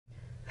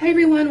Hi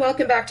everyone,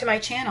 welcome back to my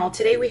channel.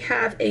 Today we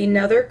have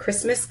another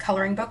Christmas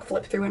coloring book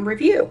flip through and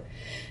review.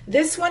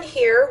 This one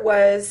here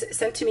was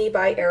sent to me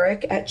by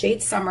Eric at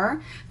Jade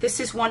Summer. This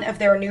is one of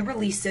their new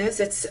releases.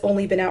 It's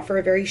only been out for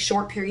a very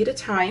short period of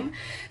time.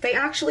 They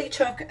actually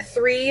took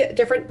 3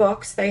 different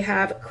books. They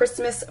have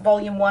Christmas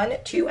Volume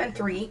 1, 2, and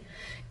 3.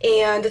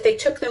 And they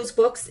took those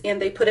books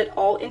and they put it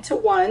all into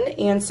one.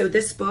 And so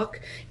this book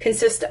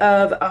consists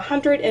of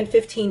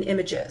 115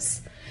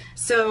 images.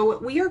 So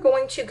we are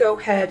going to go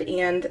ahead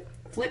and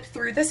flip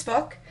through this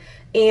book,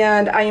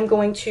 and I am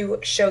going to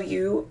show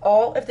you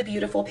all of the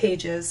beautiful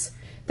pages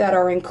that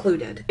are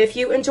included. If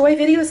you enjoy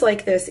videos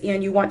like this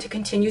and you want to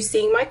continue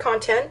seeing my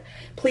content,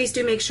 please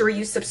do make sure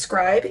you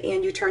subscribe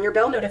and you turn your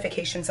bell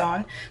notifications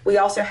on. We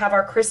also have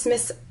our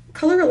Christmas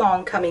color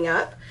along coming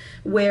up,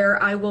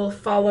 where I will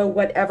follow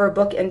whatever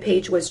book and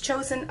page was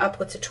chosen up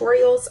with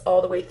tutorials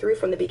all the way through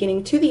from the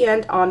beginning to the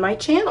end on my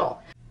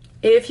channel.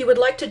 If you would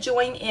like to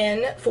join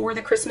in for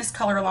the Christmas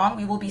color along,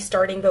 we will be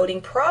starting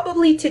voting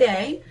probably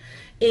today,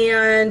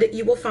 and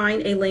you will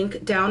find a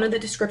link down in the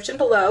description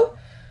below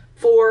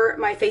for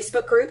my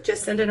Facebook group.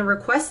 Just send in a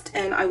request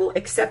and I will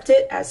accept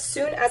it as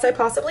soon as I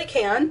possibly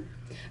can.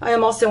 I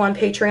am also on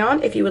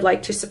Patreon if you would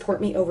like to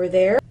support me over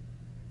there.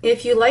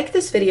 If you like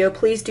this video,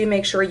 please do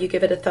make sure you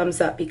give it a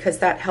thumbs up because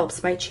that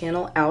helps my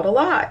channel out a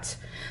lot.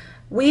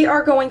 We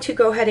are going to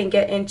go ahead and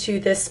get into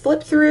this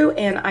flip through,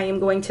 and I am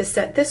going to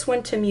set this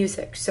one to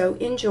music, so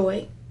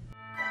enjoy.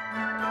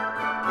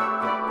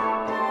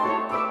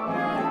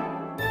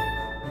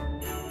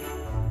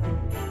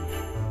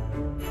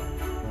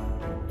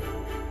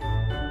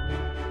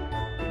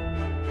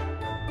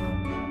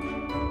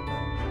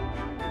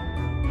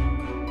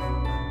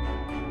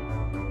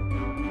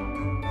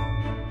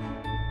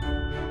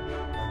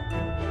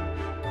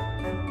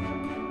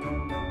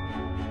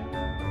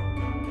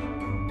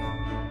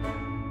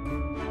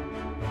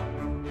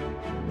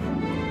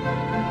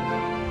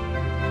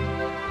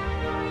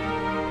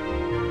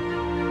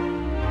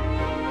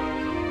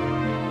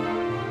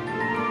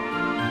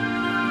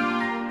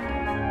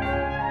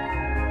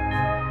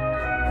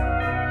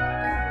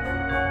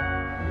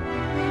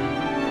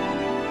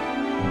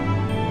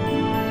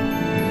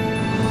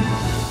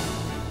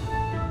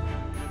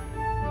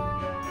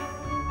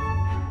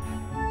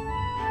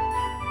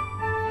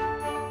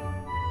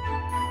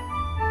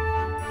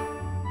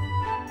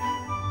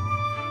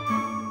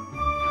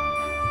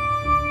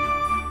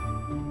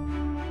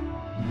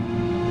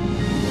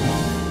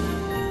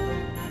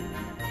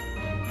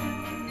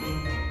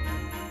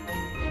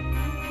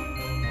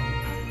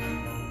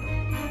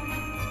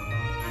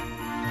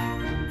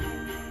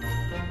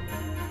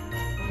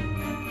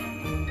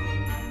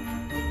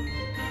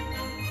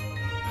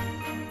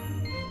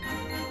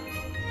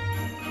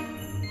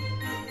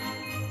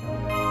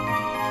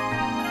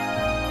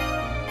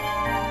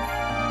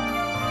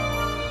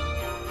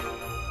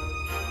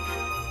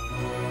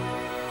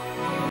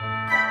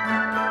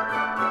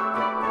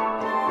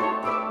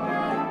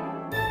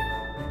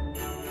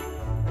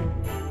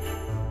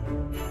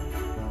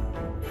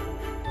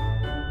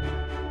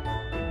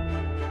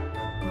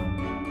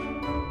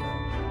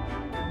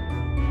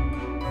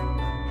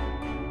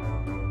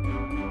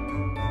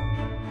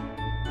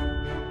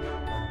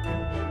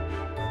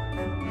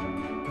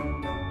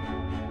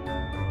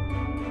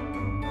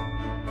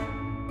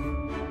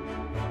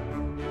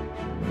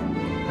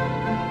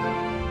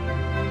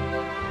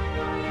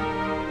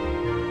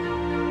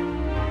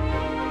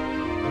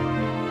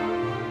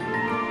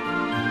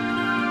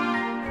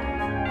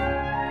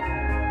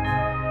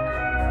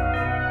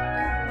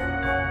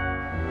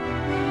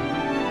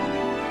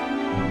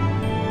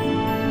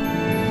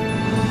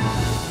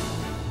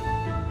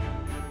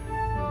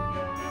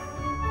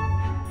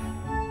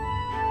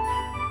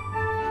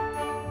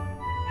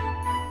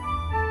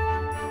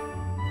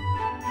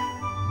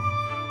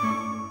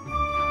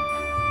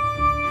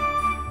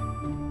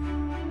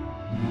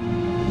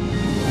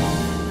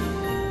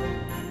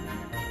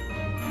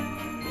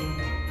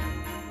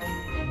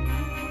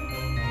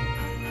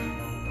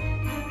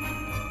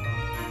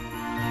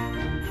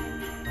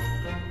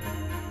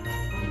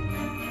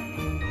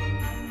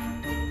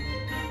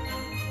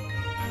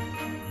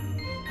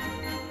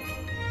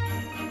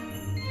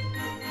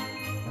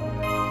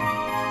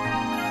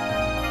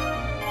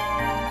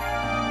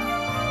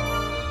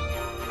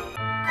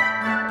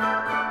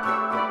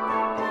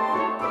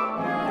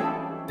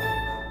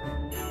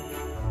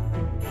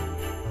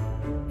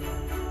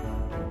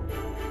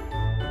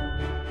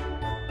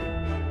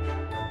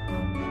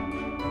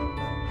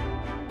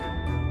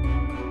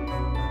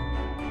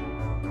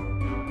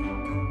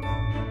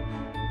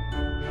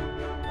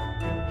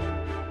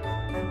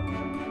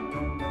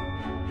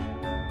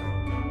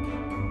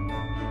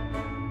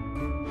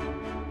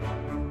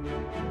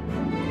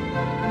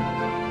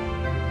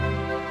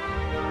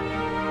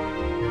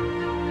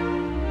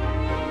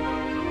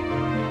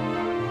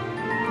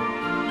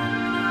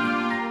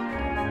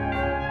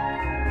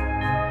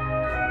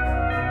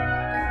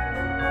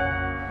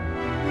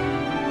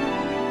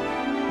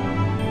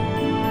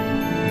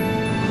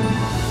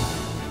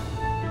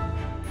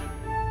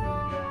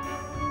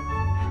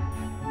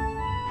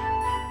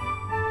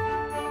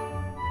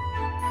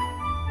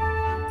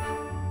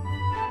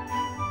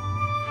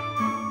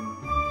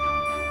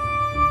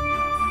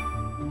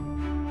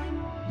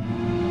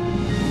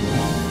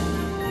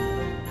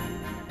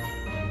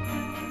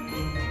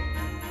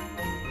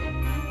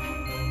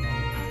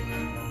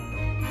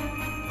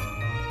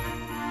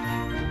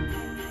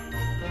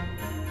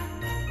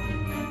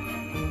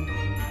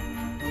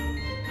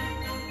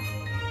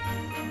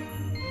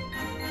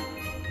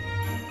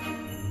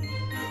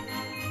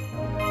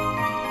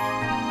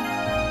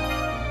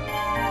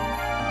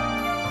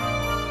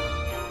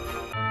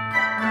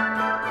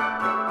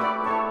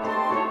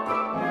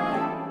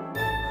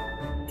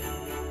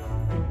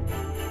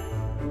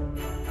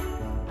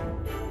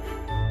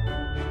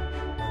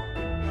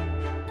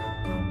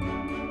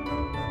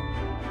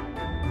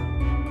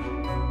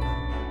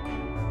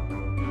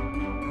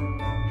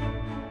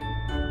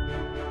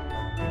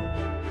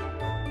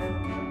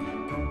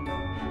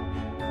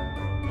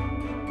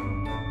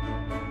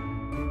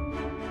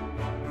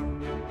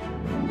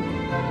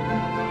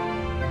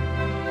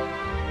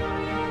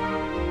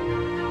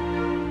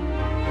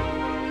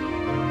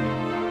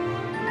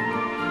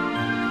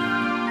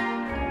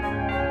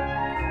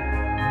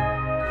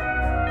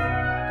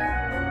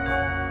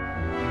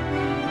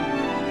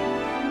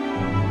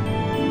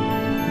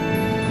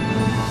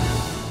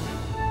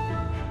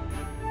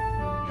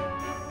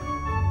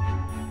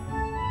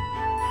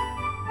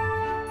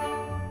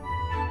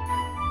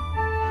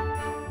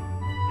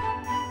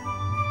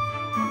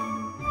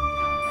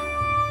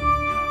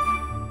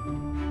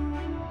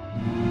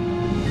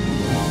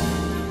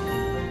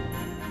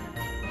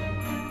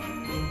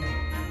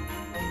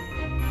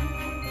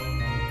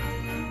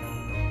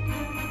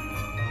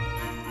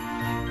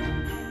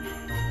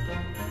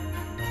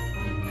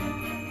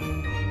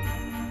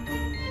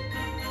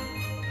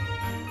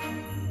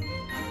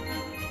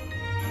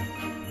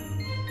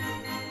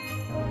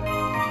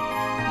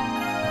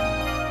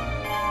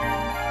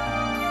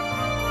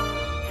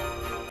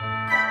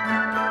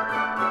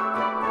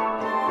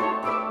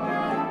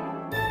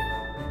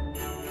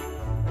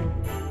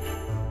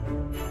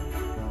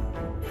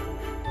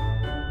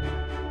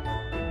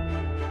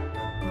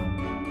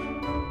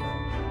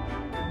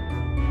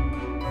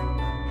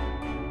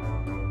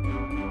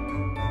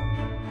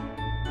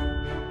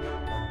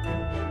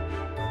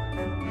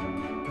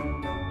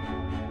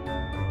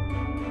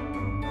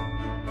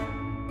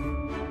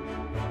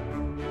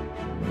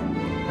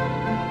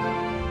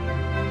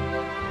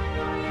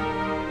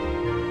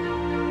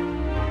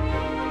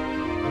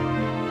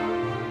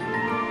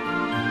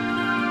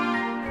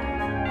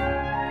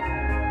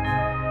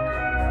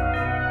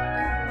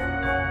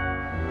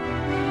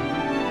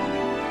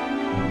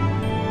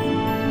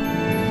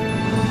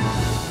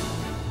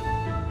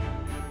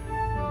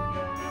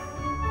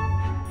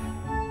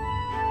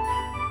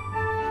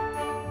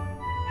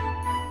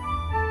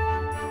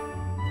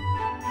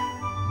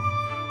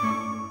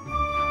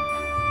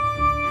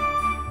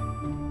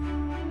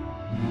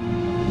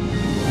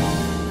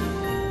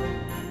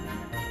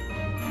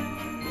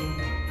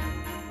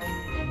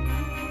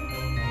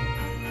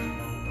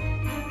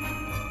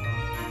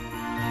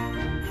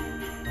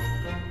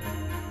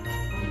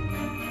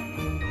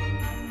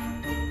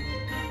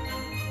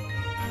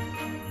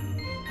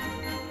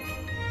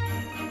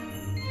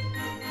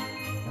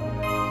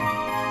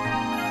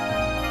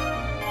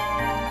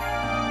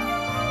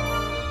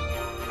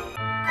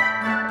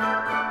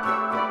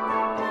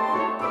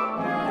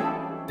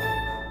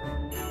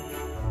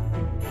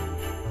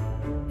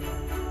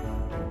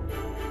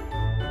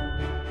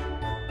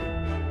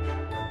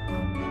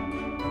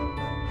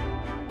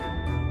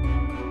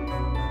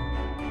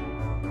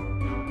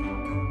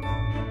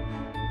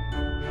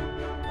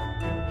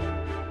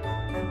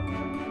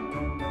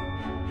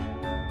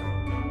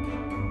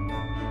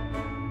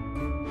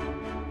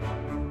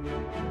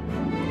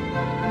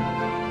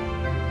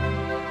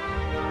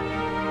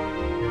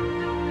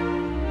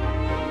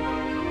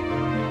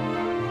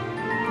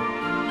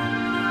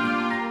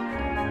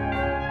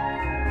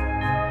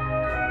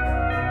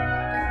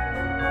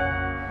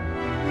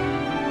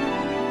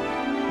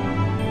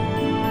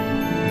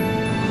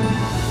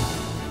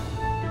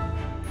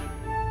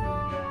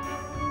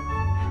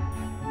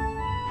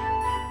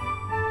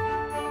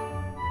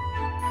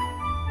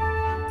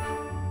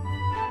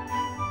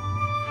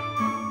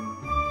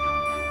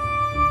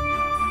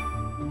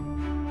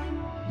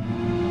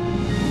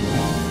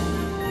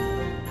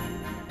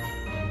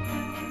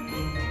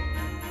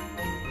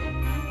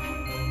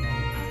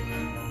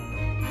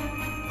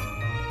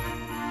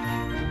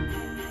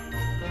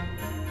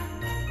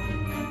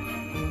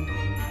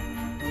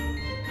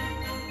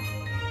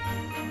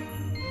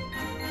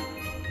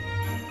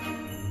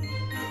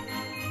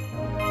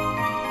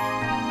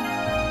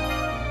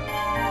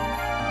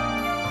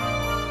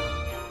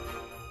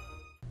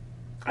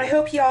 I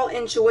hope y'all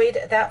enjoyed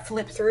that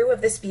flip through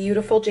of this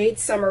beautiful Jade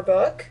Summer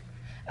book.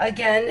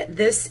 Again,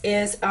 this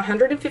is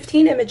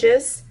 115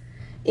 images,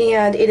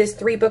 and it is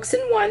 3 books in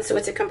one, so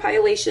it's a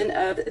compilation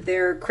of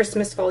their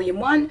Christmas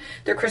Volume 1,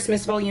 their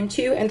Christmas Volume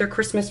 2, and their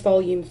Christmas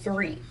Volume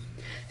 3.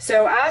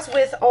 So as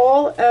with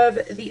all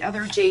of the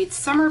other Jade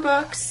Summer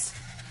books,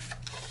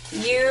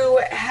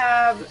 you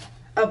have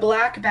a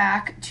black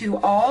back to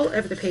all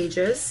of the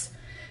pages.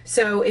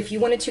 So if you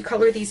wanted to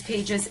color these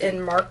pages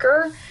in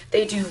marker,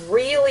 they do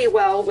really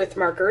well with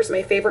markers.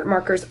 My favorite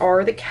markers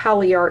are the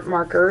Cali Art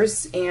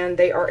markers, and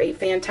they are a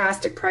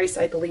fantastic price,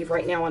 I believe,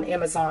 right now on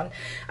Amazon.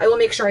 I will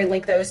make sure I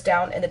link those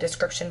down in the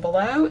description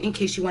below in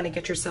case you want to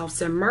get yourself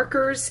some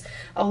markers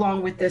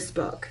along with this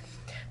book.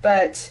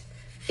 But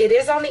it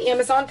is on the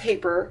Amazon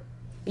paper.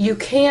 You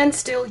can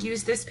still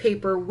use this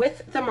paper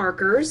with the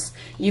markers.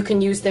 You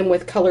can use them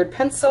with colored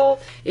pencil.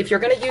 If you're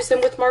going to use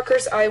them with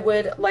markers, I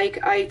would,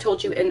 like I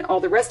told you in all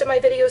the rest of my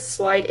videos,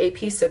 slide a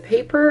piece of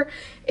paper,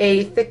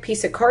 a thick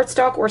piece of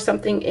cardstock, or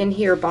something in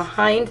here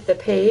behind the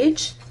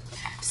page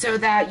so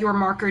that your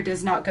marker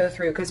does not go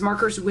through, because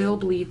markers will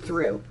bleed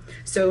through.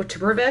 So to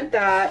prevent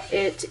that,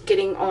 it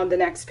getting on the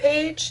next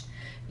page,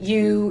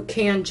 you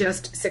can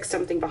just stick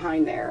something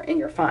behind there and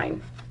you're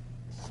fine.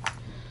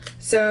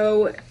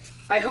 So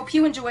I hope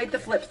you enjoyed the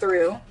flip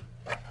through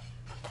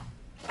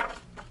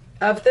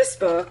of this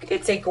book.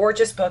 It's a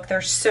gorgeous book.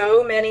 There's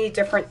so many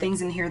different things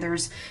in here.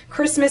 There's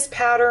Christmas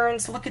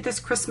patterns. Look at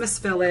this Christmas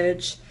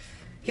village.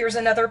 Here's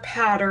another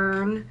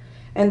pattern.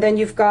 And then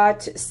you've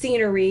got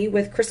scenery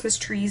with Christmas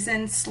trees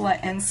and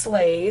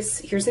sleighs.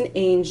 Here's an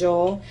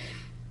angel.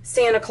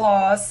 Santa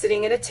Claus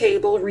sitting at a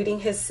table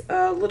reading his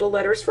little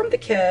letters from the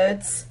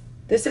kids.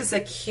 This is the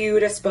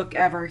cutest book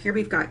ever. Here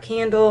we've got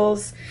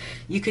candles.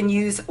 You can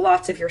use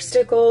lots of your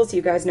stickles.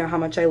 You guys know how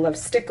much I love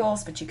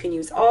stickles, but you can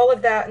use all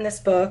of that in this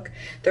book.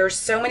 There's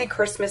so many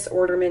Christmas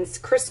ornaments,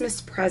 Christmas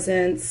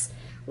presents.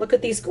 Look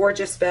at these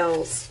gorgeous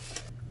bells.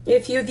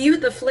 If you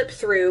viewed the flip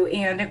through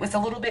and it was a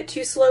little bit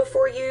too slow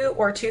for you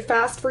or too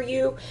fast for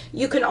you,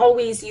 you can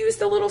always use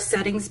the little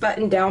settings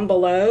button down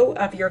below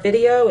of your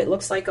video. It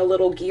looks like a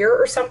little gear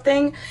or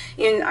something,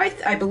 and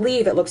I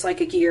believe it looks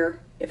like a gear,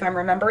 if I'm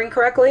remembering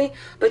correctly,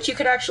 but you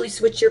could actually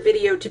switch your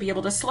video to be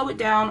able to slow it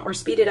down or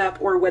speed it up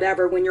or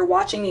whatever when you're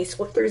watching these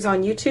flip-throughs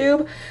on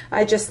YouTube.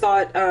 I just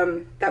thought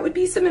that would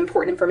be some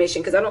important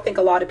information, because I don't think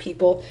a lot of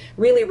people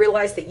really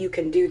realize that you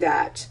can do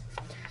that.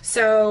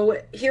 So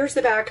here's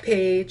the back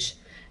page.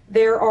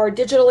 There are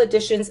digital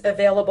editions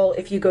available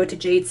if you go to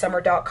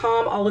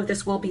jadesummer.com. All of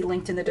this will be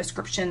linked in the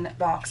description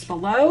box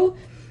below.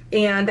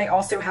 And they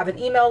also have an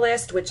email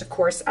list, which of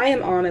course I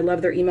am on. I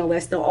love their email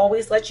list. They'll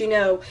always let you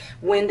know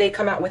when they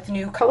come out with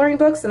new coloring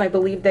books, and I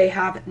believe they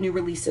have new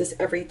releases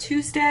every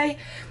Tuesday.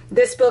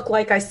 This book,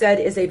 like I said,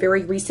 is a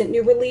very recent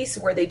new release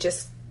where they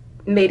just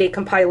made a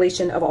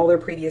compilation of all their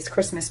previous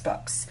Christmas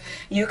books.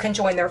 You can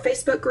join their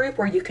Facebook group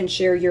where you can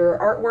share your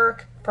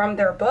artwork from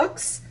their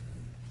books.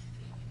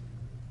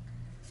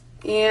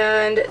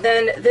 And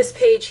then this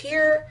page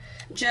here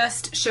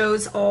just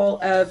shows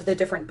all of the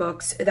different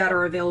books that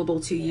are available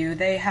to you.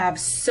 They have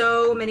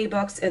so many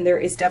books, and there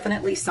is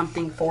definitely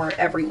something for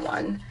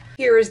everyone.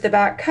 Here is the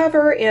back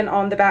cover, and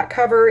on the back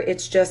cover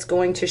it's just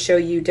going to show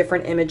you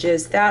different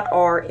images that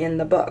are in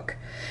the book.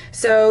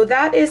 So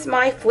that is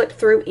my flip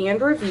through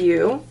and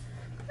review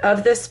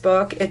of this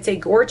book. It's a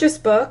gorgeous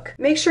book.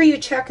 Make sure you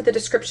check the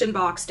description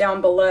box down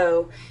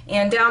below,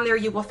 and down there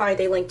you will find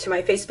a link to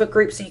my Facebook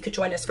group so you could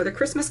join us for the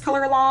Christmas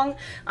color along.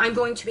 I'm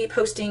going to be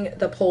posting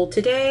the poll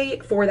today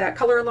for that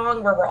color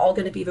along where we're all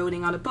going to be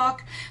voting on a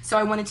book. So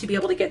I wanted to be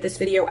able to get this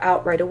video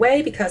out right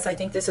away because I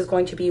think this is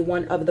going to be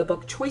one of the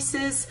book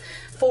choices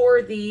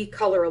for the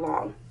color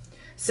along.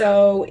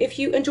 So if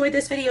you enjoyed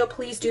this video,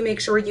 please do make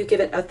sure you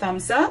give it a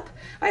thumbs up.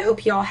 I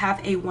hope y'all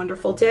have a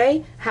wonderful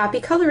day. Happy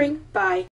coloring. Bye.